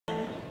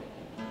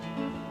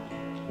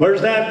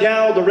Where's that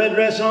gal with the red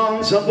dress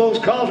on? Some folks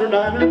calls her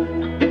Diamond.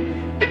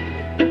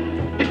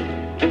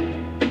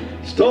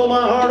 Stole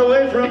my heart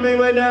away from me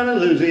way down in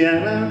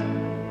Louisiana.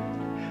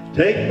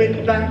 Take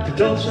me back to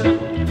Tulsa,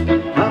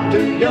 I'm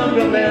too young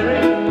to marry.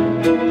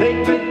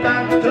 Take me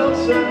back to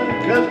Tulsa,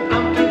 'cause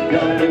I'm too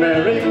young to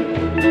marry.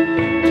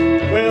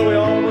 Well, we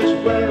always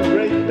wear a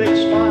great big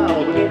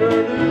smile, we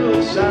never do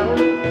a sour.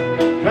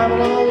 Travel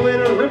all the way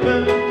to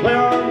Ripon, play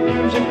our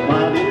music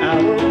by the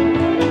hour.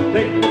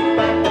 Take me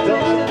back to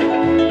Tulsa,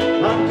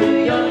 I'm too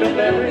young to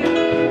marry.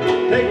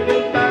 Take me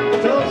back to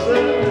Tulsa,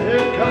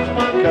 here comes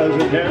my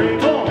cousin Harry.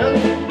 Come on,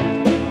 cousin.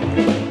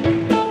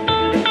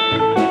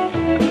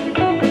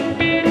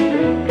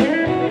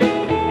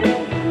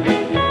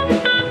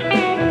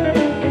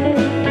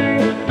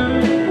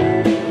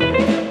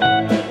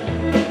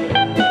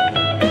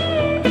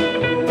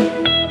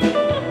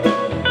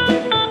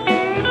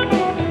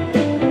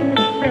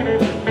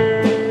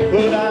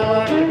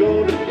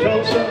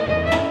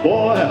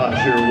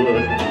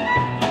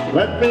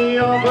 Let me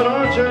off at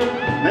Archer,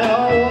 and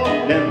I'll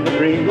walk down the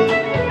Greenwood.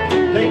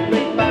 Take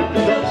me back to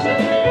Tulsa,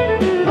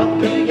 I'm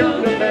too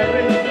young to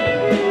marry.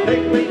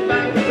 Take me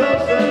back to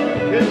Tulsa,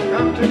 'cause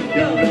I'm too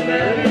young to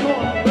marry. Come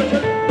on,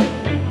 Richard.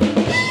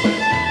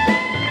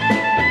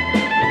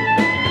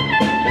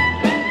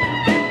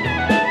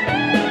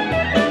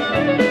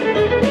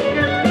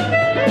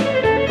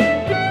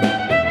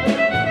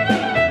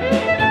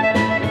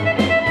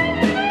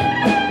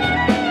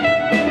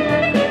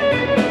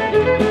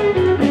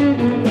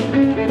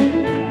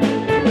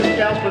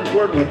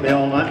 Working with me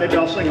all night. Maybe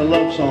I'll sing a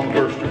love song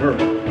first to her.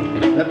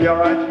 That'd be all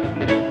right?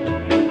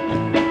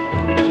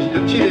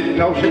 She didn't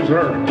know she was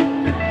her.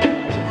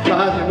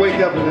 Sometimes you wake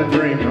up in a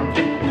dream,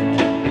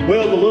 huh?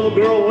 Well, the little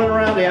girl went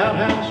around the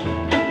outhouse.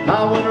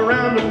 I went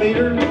around to meet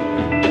her.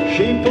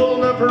 She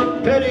pulled up her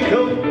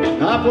petticoat.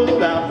 I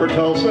pulled out for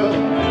Tulsa.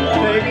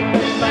 Take me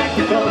back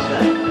to Tulsa,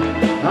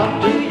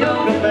 I'm too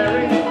young to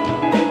marry.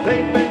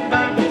 Take me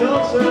back to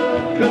Tulsa,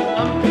 'cause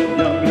I'm too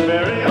young to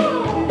marry.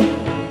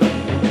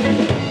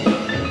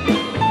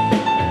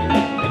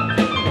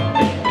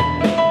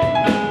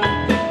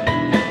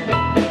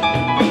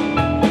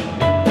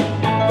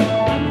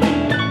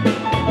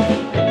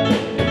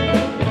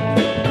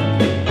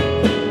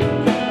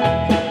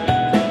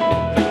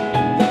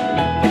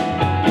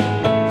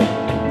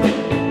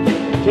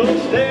 So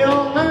stay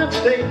all night,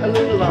 stay a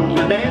little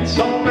longer. Dance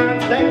all night,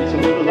 dance a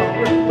little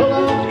longer. Pull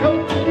off the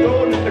coat,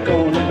 throw it in the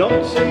corner.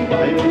 Don't see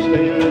why you don't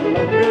stay a little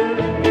longer.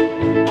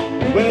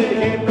 Well, you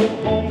can't go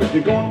home if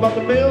you're going by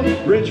the mill.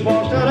 Rich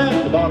forest out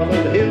at the bottom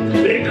of the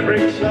hill. Big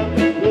creeks up,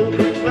 little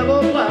creeks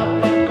level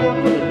flat. By the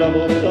corner with a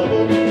double.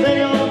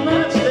 Stay all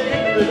night,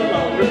 stay a little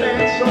longer.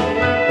 Dance all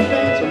night,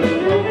 dance a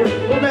little longer.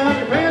 Pull down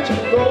your pants,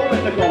 throw them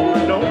in the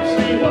corner. Don't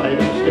see why you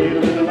don't stay a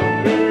little longer.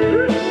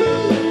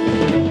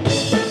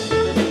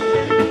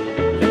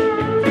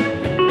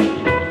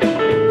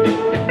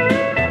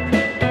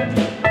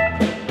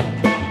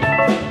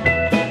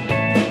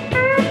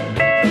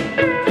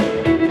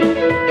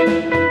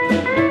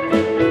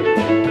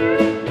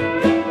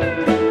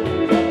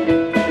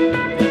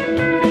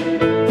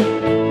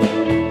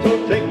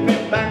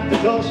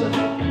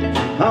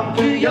 I'm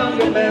too young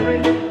to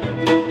marry.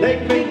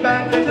 Take me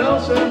back to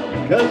Tulsa,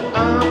 'cause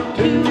I'm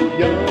too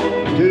young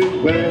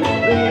to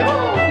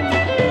marry.